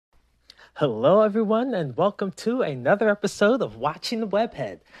Hello, everyone, and welcome to another episode of Watching the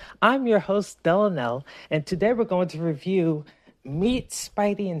Webhead. I'm your host, Delanell, and today we're going to review Meet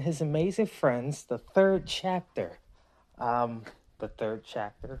Spidey and His Amazing Friends, the third chapter. Um, the third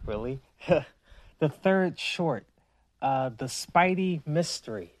chapter, really? The third short. The Spidey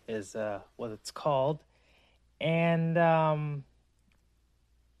Mystery is what it's called. And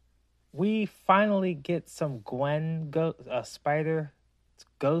we finally get some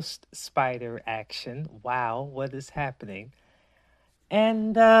Ghost Spider action. Wow, what is happening?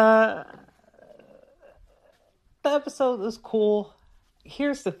 And the episode was cool.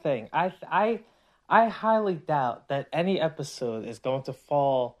 Here's the thing: I highly doubt that any episode is going to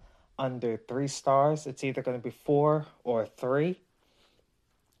fall under 3 stars. It's either going to be 4 or 3.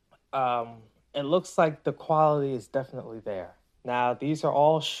 Um, it looks like the quality is definitely there. Now these are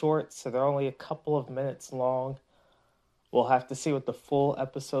all short, so they're only a couple of minutes long. We'll have to see what the full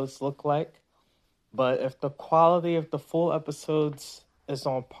episodes look like. But if the quality of the full episodes is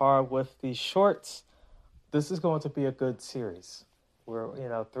on par with the shorts, this is going to be a good series.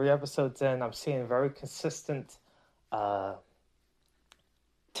 We're 3 episodes in. I'm seeing very consistent uh,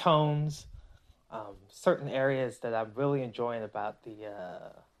 tones. Certain areas that I'm really enjoying about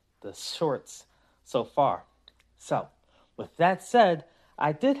the shorts so far. So, with that said,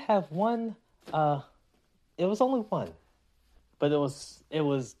 I did have one. It was only one, but it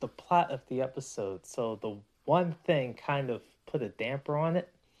was the plot of the episode. So the one thing kind of put a damper on it.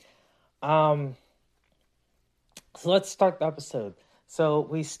 Um, So let's start the episode. So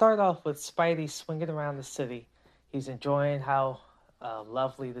we start off with Spidey swinging around the city. He's enjoying how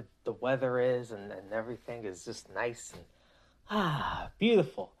lovely the weather is, and everything is just nice and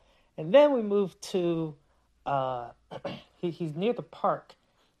beautiful. And then we move to uh, he's near the park,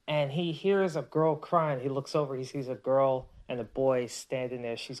 and he hears a girl crying. He looks over. He sees a girl and a boy standing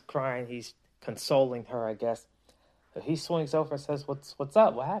there. She's crying. He's consoling her, I guess. So he swings over and says, "What's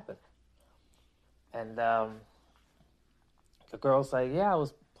up? What happened?" And the girl's like, "Yeah, I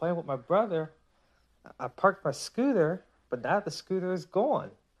was playing with my brother. I parked my scooter, but now the scooter is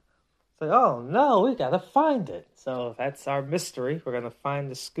gone." It's like, "Oh no, we gotta find it." So that's our mystery. We're gonna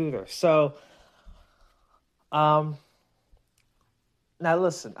find the scooter. So, um, now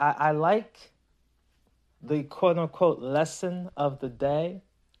listen, I like the quote unquote lesson of the day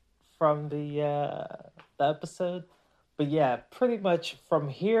from the episode, but yeah, pretty much from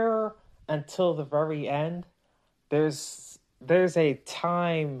here until the very end, there's a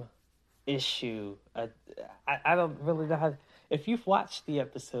time issue. I don't really know how. If you've watched the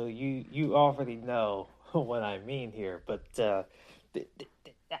episode, you already know what I mean here. But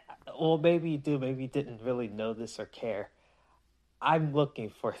well, maybe you do. Maybe you didn't really know this or care. I'm looking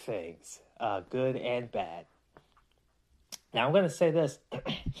for things, good and bad. Now I'm gonna say this: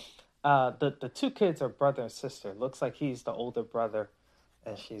 the two kids are brother and sister. Looks like he's the older brother,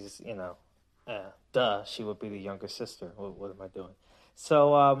 and she's duh, she would be the younger sister. What am I doing?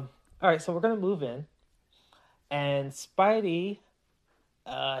 So all right, so we're gonna move in, and Spidey,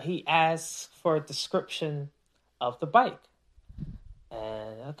 he asks for a description of the bike.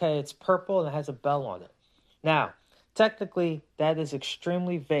 And okay, it's purple and it has a bell on it. Now, technically, that is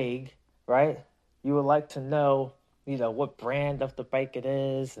extremely vague, right? You would like to know, what brand of the bike it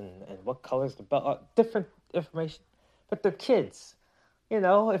is and what colors the bell, different information. But they're kids.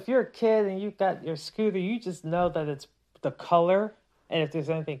 If you're a kid and you got your scooter, you just know that it's the color and if there's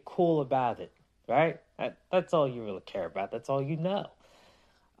anything cool about it, right? That's all you really care about. That's all you know.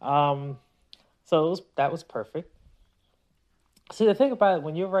 Um, so that was perfect. See, the thing about it,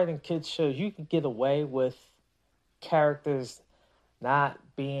 when you're writing kids shows, you can get away with characters not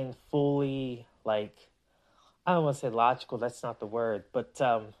being fully like, I don't want to say logical. That's not the word, but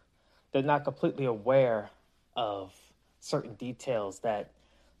they're not completely aware of certain details that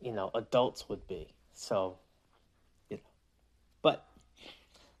adults would be. So, you know, but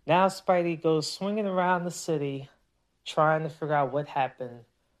now Spidey goes swinging around the city, trying to figure out what happened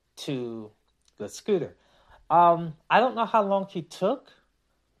to the scooter. I don't know how long he took,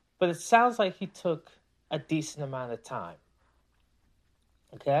 but it sounds like he took a decent amount of time.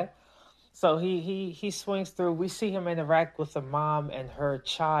 Okay, so he swings through. We see him interact with the mom and her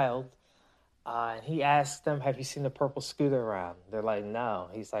child. And he asks them, "Have you seen the purple scooter around?" They're like, "No."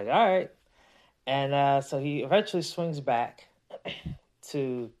 He's like, "All right." And so he eventually swings back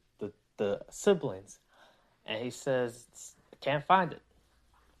to the siblings, and he says, "I can't find it."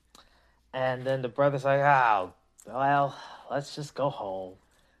 And then the brother's like, "Oh, well, let's just go home."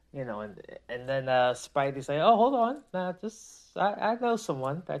 And then Spidey's like, "Oh, hold on, now just I know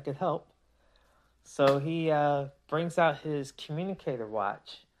someone that could help." So he brings out his communicator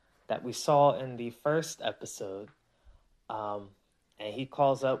watch that we saw in the first episode. Um, and he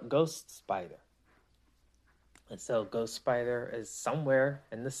calls up Ghost Spider. And so Ghost Spider is somewhere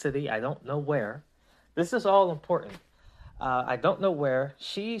in the city. I don't know where. This is all important. I don't know where.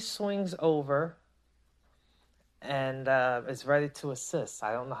 She swings over and is ready to assist.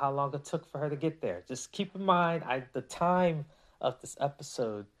 I don't know how long it took for her to get there. Just keep in mind, the time of this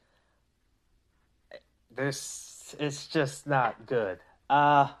episode, it's just not good.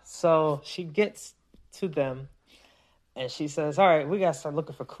 So she gets to them, and she says, "All right, we gotta start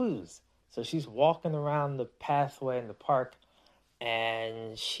looking for clues." So she's walking around the pathway in the park,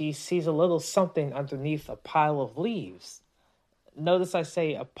 and she sees a little something underneath a pile of leaves. Notice I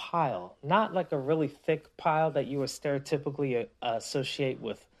say a pile, not like a really thick pile that you would stereotypically associate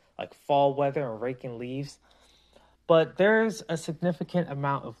with like fall weather and raking leaves. But there's a significant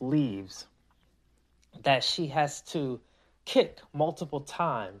amount of leaves that she has to kick multiple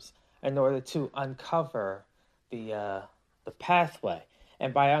times in order to uncover the pathway.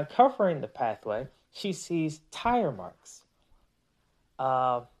 And by uncovering the pathway, she sees tire marks.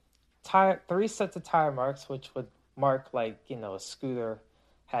 Three sets of tire marks, which would mark like, a scooter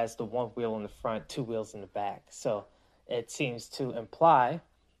has the one wheel in the front, two wheels in the back. So it seems to imply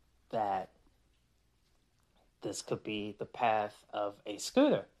that this could be the path of a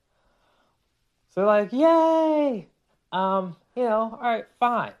scooter. So they're like, yay! All right,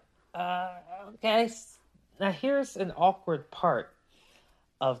 fine. Okay. Now here's an awkward part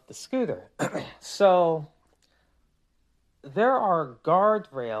of the scooter. So there are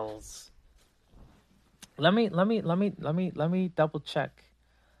guardrails. Let me double check.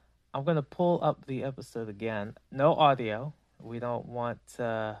 I'm gonna pull up the episode again. No audio. We don't want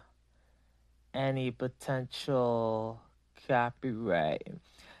any potential copyright.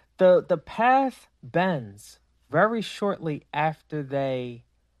 The path bends very shortly after they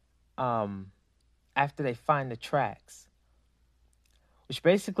find the tracks, which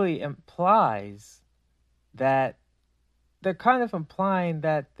basically implies that they're kind of implying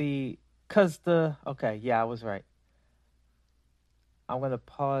that I was right. I'm going to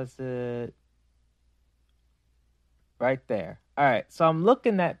pause it right there. All right, so I'm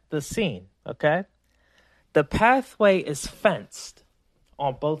looking at the scene, okay? The pathway is fenced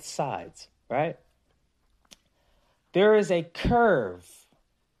on both sides, right? There is a curve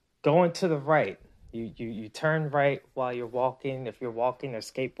going to the right. You turn right while you're walking, if you're walking or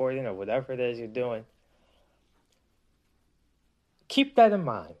skateboarding or whatever it is you're doing. Keep that in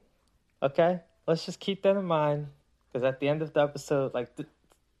mind, okay? Let's just keep that in mind, because at the end of the episode, like,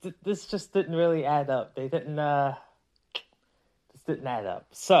 this just didn't really add up. This didn't add up.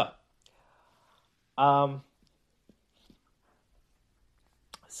 So,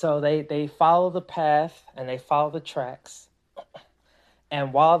 they follow the path and they follow the tracks.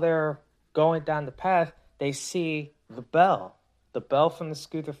 And while they're going down the path, they see the bell. The bell from the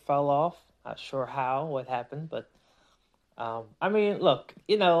scooter fell off. Not sure what happened, but look,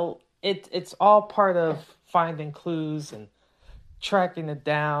 it's all part of finding clues and tracking it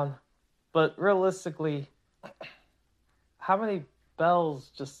down. But realistically, how many bells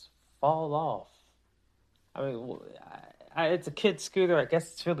just fall off? It's a kid's scooter. I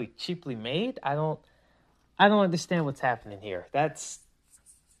guess it's really cheaply made. I don't understand what's happening here. That's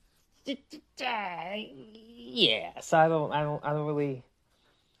yeah. So I don't really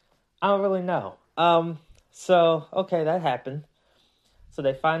know. So okay, that happened. So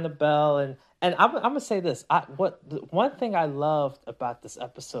they find the bell, and I'm gonna say this. One thing I loved about this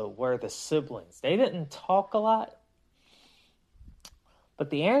episode were the siblings. They didn't talk a lot, but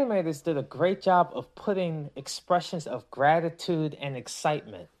the animators did a great job of putting expressions of gratitude and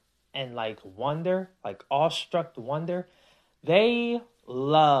excitement and like wonder, like awestruck wonder. They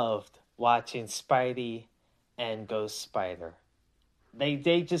loved watching Spidey and Ghost Spider.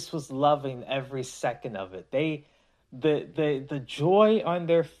 They just was loving every second of it. The joy on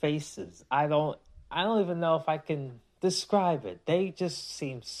their faces. I don't even know if I can describe it. They just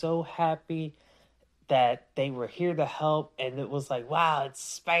seemed so happy that they were here to help, and it was like, wow, it's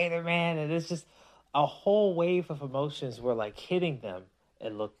Spider-Man, and it's just a whole wave of emotions were like hitting them,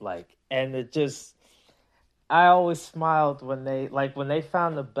 it looked like. And it just, I always smiled when they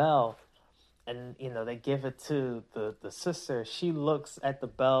found the bell, and they give it to the sister. She looks at the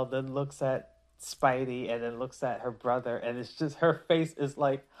bell, then looks at Spidey, and then looks at her brother, and it's just, her face is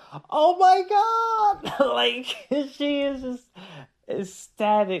like, oh my god. Like, she is just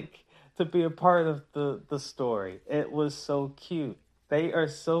ecstatic to be a part of the story. It was so cute. They are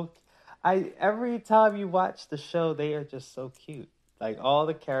so, every time you watch the show, they are just so cute. Like, all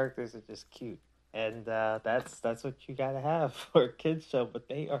the characters are just cute. And that's what you gotta have for a kids show. But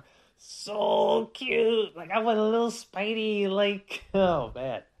they are So cute. Like I want a little Spidey. Like, oh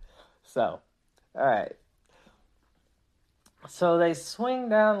man. So, all right. So they swing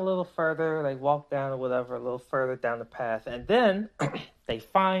down a little further. They walk down or whatever, a little further down the path, and then they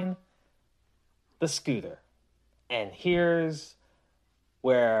find the scooter. And here's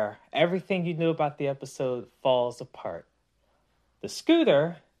where everything you knew about the episode falls apart. The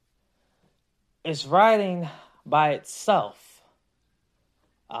scooter is riding by itself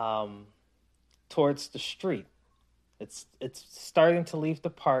towards the street. It's starting to leave the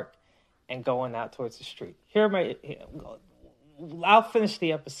park and going out towards the street. I'll finish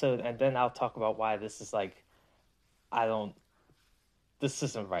the episode and then I'll talk about why this is like this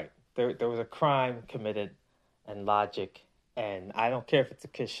isn't right. There was a crime committed and logic, and I don't care if it's a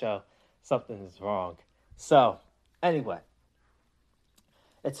kids show, something is wrong. So anyway,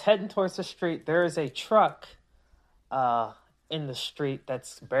 it's heading towards the street. There is a truck in the street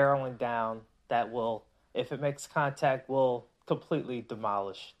that's barreling down that will, if it makes contact, will completely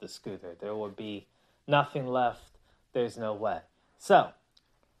demolish the scooter. There will be nothing left. There's no way. So,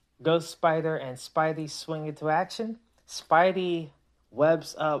 Ghost Spider and Spidey swing into action. Spidey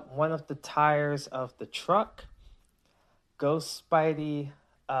webs up one of the tires of the truck. Ghost Spidey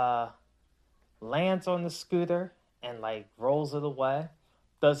lands on the scooter and like rolls it away.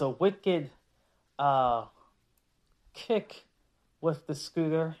 Does a wicked kick with the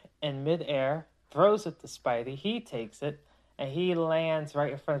scooter in midair, throws it to Spidey. He takes it, and he lands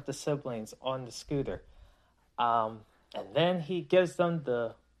right in front of the siblings on the scooter. And then he gives them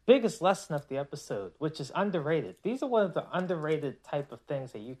the biggest lesson of the episode, which is underrated. These are one of the underrated type of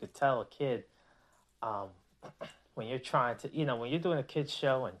things that you could tell a kid when you're trying to, when you're doing a kid's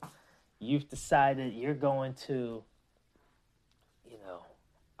show and you've decided you're going to,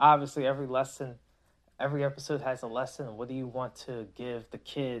 obviously every episode has a lesson, and what do you want to give the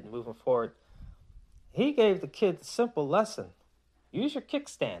kid moving forward? He gave the kid the simple lesson. Use your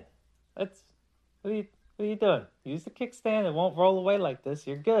kickstand. What are you doing? Use the kickstand. It won't roll away like this.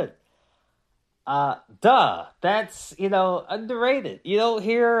 You're good. That's, underrated. You don't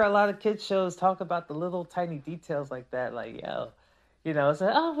hear a lot of kids shows talk about the little tiny details like that. Like, it's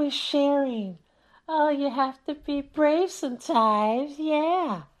like, oh, we're sharing. Oh, you have to be brave sometimes.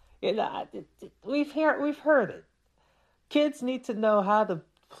 Yeah. We've heard it. Kids need to know how to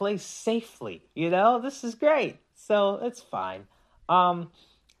play safely. This is great. So it's fine.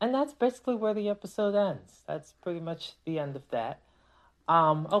 And that's basically where the episode ends. That's pretty much the end of that.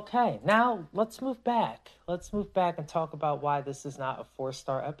 Okay, now let's move back. Let's move back and talk about why this is not a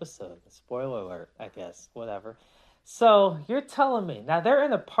 4-star episode. Spoiler alert, I guess. Whatever. So you're telling me now they're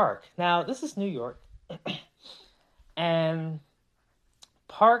in a park. Now this is New York, and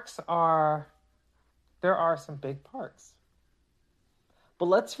there are some big parks. But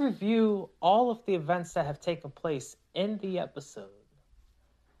let's review all of the events that have taken place in the episode.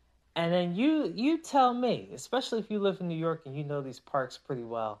 And then you tell me, especially if you live in New York and you know these parks pretty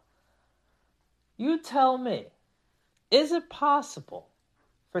well, you tell me, is it possible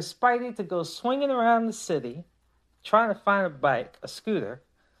for Spidey to go swinging around the city, trying to find a scooter,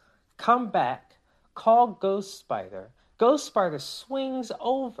 come back, call Ghost Spider, Ghost Spider swings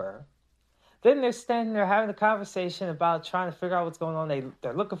over, then they're standing there having a conversation about trying to figure out what's going on.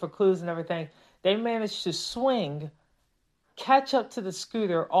 They're looking for clues and everything. They manage to swing, catch up to the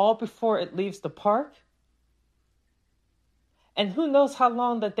scooter all before it leaves the park. And who knows how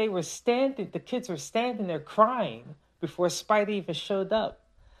long that the kids were standing there crying before Spidey even showed up.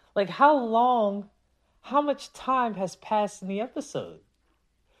 Like how much time has passed in the episode?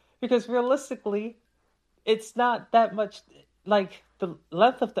 Because realistically, it's not that much, like the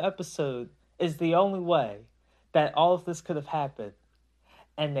length of the episode is the only way that all of this could have happened,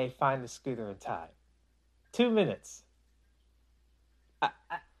 and they find the scooter in time. 2 minutes.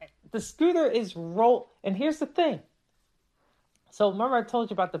 The scooter is and here's the thing. So remember I told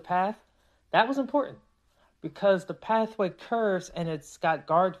you about the path? That was important because the pathway curves and it's got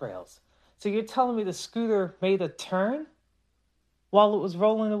guardrails. So you're telling me the scooter made a turn while it was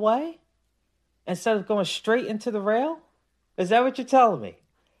rolling away instead of going straight into the rail? Is that what you're telling me?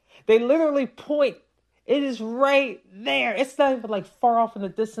 They literally point. It is right there. It's not even like far off in the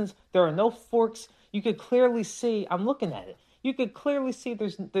distance. There are no forks. You could clearly see. I'm looking at it. You could clearly see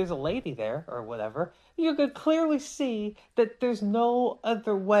there's a lady there or whatever. You could clearly see that there's no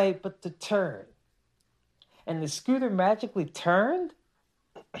other way but to turn. And the scooter magically turned?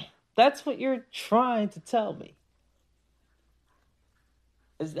 That's what you're trying to tell me.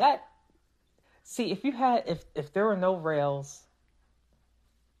 Is that... See, if there were no rails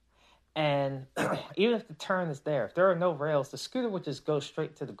And even if the turn is there, if there are no rails, the scooter would just go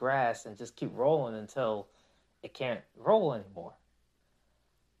straight to the grass and just keep rolling until it can't roll anymore.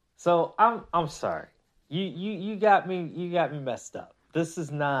 So I'm sorry. You got me messed up. This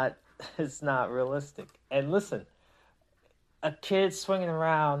is not it's not realistic. And listen, a kid,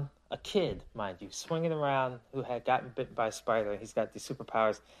 mind you, swinging around who had gotten bitten by a spider. He's got these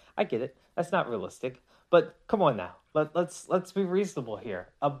superpowers. I get it. That's not realistic. But come on now. Let's be reasonable here.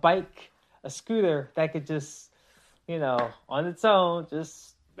 A bike, a scooter that could just, on its own,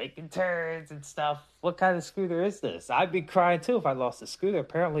 just making turns and stuff. What kind of scooter is this? I'd be crying too if I lost a scooter.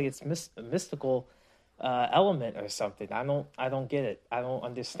 Apparently, it's a mystical element or something. I don't get it. I don't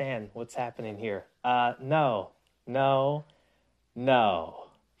understand what's happening here. No, no, no.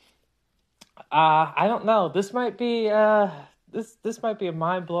 I don't know. This might be a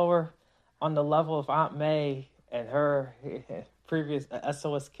mind blower on the level of Aunt May and her previous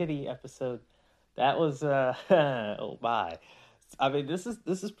SOS Kitty episode. That was oh my. I mean, this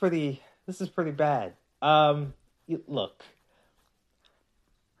is pretty bad. Look,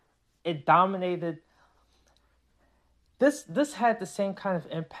 it dominated. This had the same kind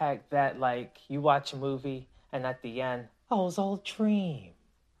of impact that, like, you watch a movie and at the end, oh, it was all a dream.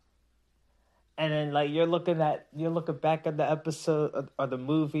 And then, like, you're looking back at the episode or the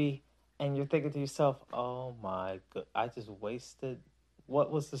movie, and you're thinking to yourself, "Oh my god, I just wasted. What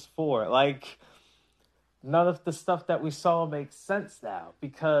was this for?" Like, none of the stuff that we saw makes sense now,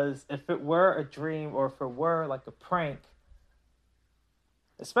 because if it were a dream or if it were like a prank,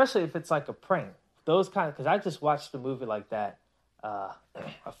 especially if it's like a prank, those kind of, because I just watched a movie like that uh,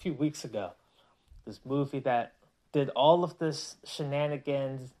 a few weeks ago. This movie that did all of this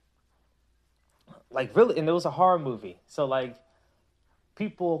shenanigans, like, really, and it was a horror movie. So, like,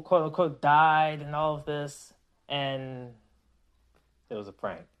 people quote unquote died and all of this, and it was a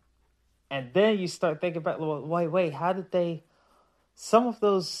prank. And then you start thinking about, well, wait, how did they? Some of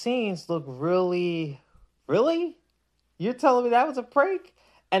those scenes look really, really. You're telling me that was a prank?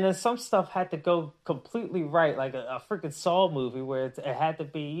 And then some stuff had to go completely right, like a freaking Saw movie where it had to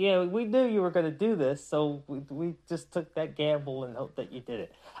be, yeah, we knew you were going to do this, so we just took that gamble and hoped that you did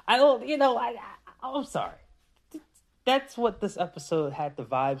it. I don't, I'm sorry. That's what this episode had the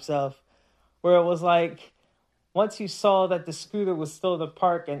vibes of, where it was like, once you saw that the scooter was still in the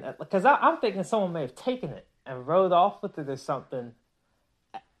park, and because I'm thinking someone may have taken it and rode off with it or something.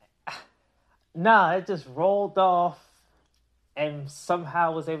 Nah, it just rolled off and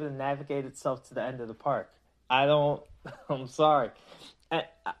somehow was able to navigate itself to the end of the park. I don't. I'm sorry.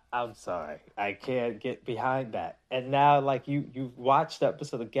 I'm sorry. I can't get behind that. And now, like, you watch the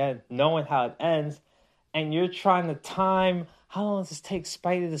episode again, knowing how it ends, and you're trying to time how long does it take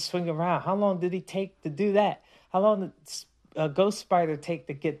Spider to swing around? How long did he take to do that? How long did Ghost Spider take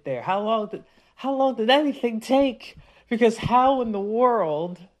to get there? How long did anything take? Because how in the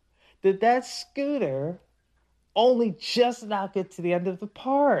world did that scooter only just now get to the end of the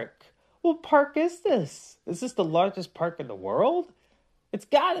park? What park is this? Is this the largest park in the world? It's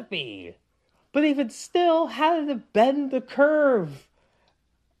gotta be. But even still, how did it bend the curve?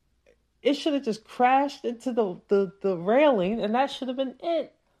 It should have just crashed into the railing, and that should have been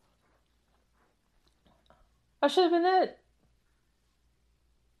it. That should have been it.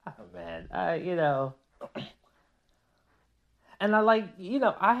 Oh man, and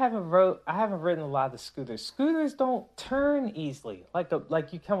I haven't ridden a lot of scooters. Scooters don't turn easily, like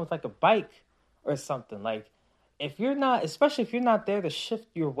you come with like a bike or something. Like, if you're not, especially if you're not there to shift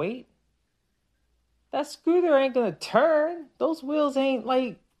your weight, that scooter ain't gonna turn. Those wheels ain't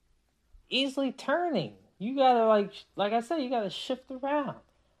like easily turning. You gotta, like I said, you gotta shift around.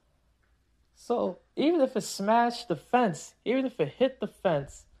 So even if it smashed the fence, even if it hit the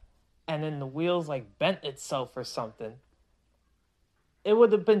fence, and then the wheels like bent itself or something, it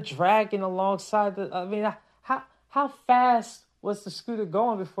would have been dragging alongside the. I mean, how fast was the scooter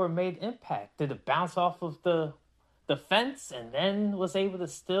going before it made impact? Did it bounce off of the fence and then was able to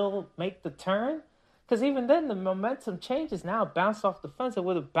still make the turn? Because even then, the momentum changes. Now it bounced off the fence. It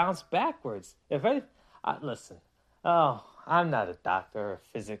would have bounced backwards. If any, listen. Oh, I'm not a doctor or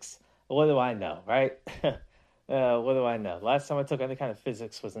physics. What do I know, right? What do I know? Last time I took any kind of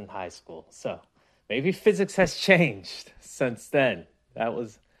physics was in high school. So maybe physics has changed since then. That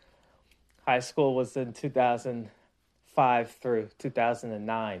was high school was in 2005 through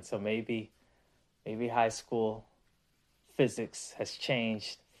 2009. So maybe high school physics has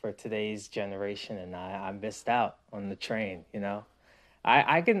changed for today's generation, and I missed out on the train.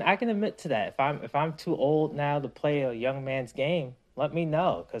 I can admit to that. If I'm too old now to play a young man's game, let me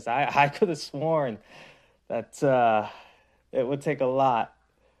know, because I could have sworn that it would take a lot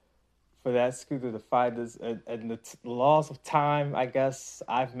for that scooter to find us, and the laws of time. I guess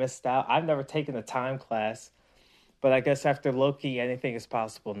I've missed out. I've never taken a time class, but I guess after Loki, anything is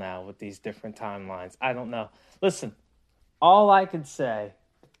possible now with these different timelines. I don't know. Listen, all I can say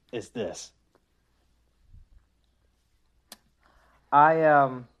is this: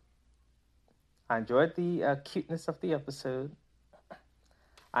 I I enjoyed the cuteness of the episode.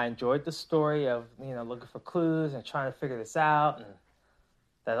 I enjoyed the story of looking for clues and trying to figure this out, and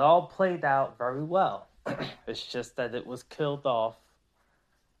that all played out very well. It's just that it was killed off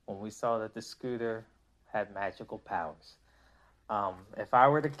when we saw that the scooter had magical powers. If I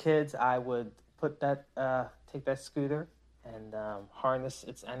were the kids, I would take that scooter and harness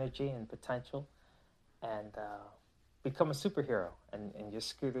its energy and potential, and become a superhero. And your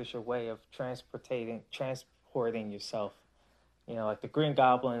scooter's your way of transporting yourself. Like the Green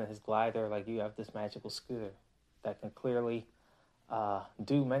Goblin and his glider. Like you have this magical scooter that can clearly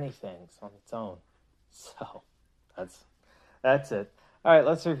do many things on its own. So that's it. All right,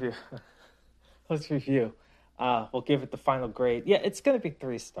 let's review. Let's review. We'll give it the final grade. Yeah, it's gonna be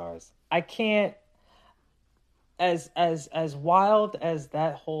 3 stars. I can't. As wild as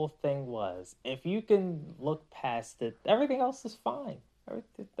that whole thing was, if you can look past it, everything else is fine.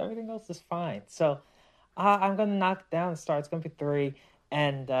 Everything else is fine. So I'm gonna knock it down a star. It's gonna be 3,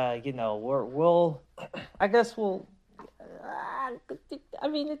 and we'll. I guess we'll. I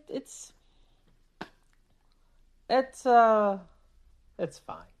mean, it's it's fine. It's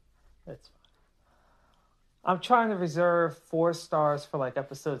fine. I'm trying to reserve 4 stars for like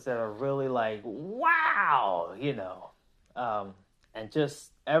episodes that are really like wow, and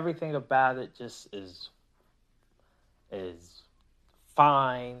just everything about it just is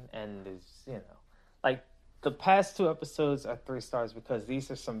fine, and is like the past 2 episodes are 3 stars because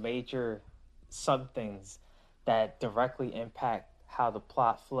these are some major sub things that directly impact how the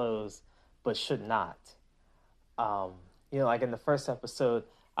plot flows, but should not. Like in the first episode,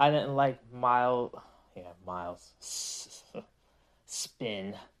 I didn't like Miles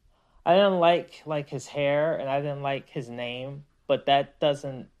spin. I didn't like his hair, and I didn't like his name, but that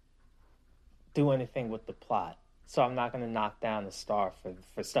doesn't do anything with the plot. So I'm not gonna knock down a star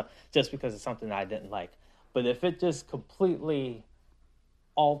for stuff just because it's something I didn't like. But if it just completely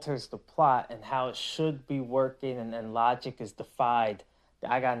alters the plot and how it should be working, and logic is defied,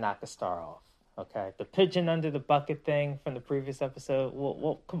 I gotta knock a star off. Okay, the pigeon under the bucket thing from the previous episode.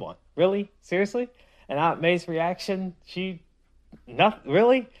 Well, come on, really, seriously? And Aunt May's reaction, not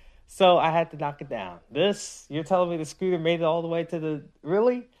really. So I had to knock it down. This, you're telling me the scooter made it all the way to the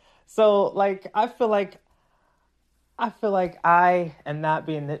really? So like, I feel like I am not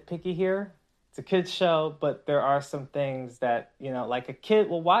being nitpicky here. It's a kid's show, but there are some things that, like a kid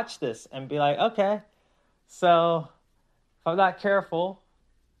will watch this and be like, okay, so if I'm not careful,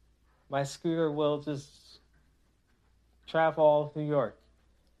 my scooter will just travel all of New York.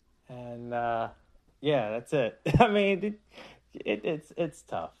 And yeah, that's it. I mean, it's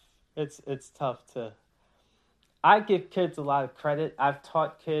tough. It's tough to. I give kids a lot of credit. I've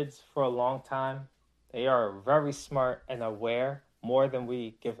taught kids for a long time. They are very smart and aware, more than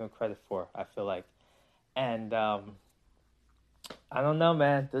we give them credit for, I feel like. And I don't know,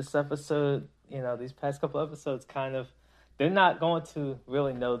 man. This episode, these past couple episodes kind of, they're not going to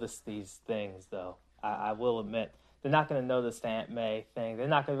really notice these things, though. I will admit. They're not going to notice the Aunt May thing. They're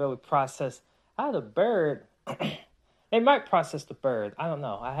not going to really process how the bird. They might process the bird. I don't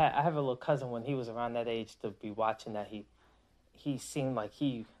know. I have a little cousin when he was around that age to be watching that. He seemed like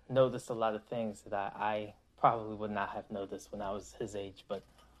he noticed a lot of things that I probably would not have noticed when I was his age, but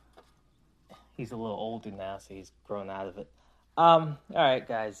he's a little older now, so he's grown out of it. All right,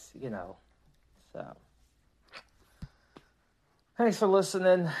 guys, so thanks for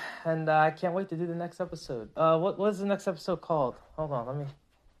listening, and I can't wait to do the next episode. What is the next episode called? Hold on, let me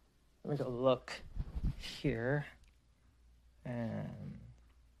go look here, and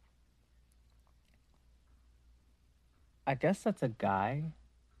I guess that's a guy.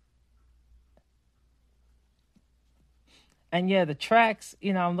 And yeah, the tracks.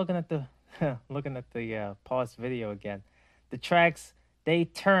 I'm looking at the paused video again. The tracks, they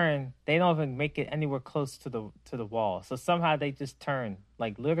turn. They don't even make it anywhere close to the wall. So somehow they just turn,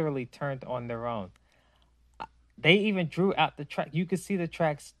 like literally turned on their own. They even drew out the track. You could see the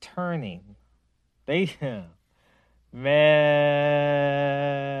tracks turning. They man,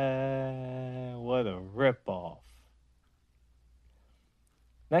 what a ripoff.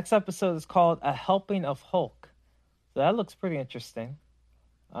 Next episode is called A Helping of Hulk. So that looks pretty interesting.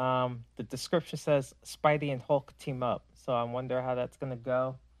 The description says Spidey and Hulk team up. So I wonder how that's going to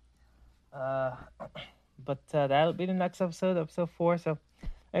go. But that'll be the next episode, episode 4. So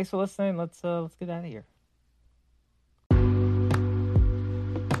Thanks for listening. Let's get out of here.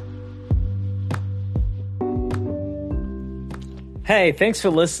 Hey, thanks for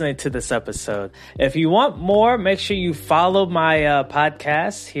listening to this episode. If you want more, make sure you follow my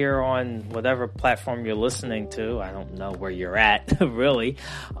podcast here on whatever platform you're listening to. I don't know where you're at, really.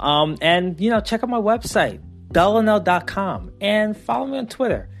 And, check out my website, delano.com, and follow me on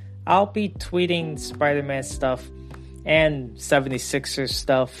Twitter. I'll be tweeting Spider-Man stuff and 76ers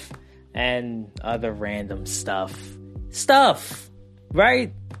stuff and other random stuff. Stuff,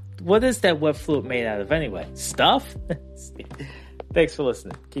 right? What is that web flute made out of anyway? Stuff? Thanks for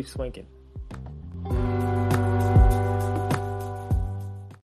listening. Keep swinking.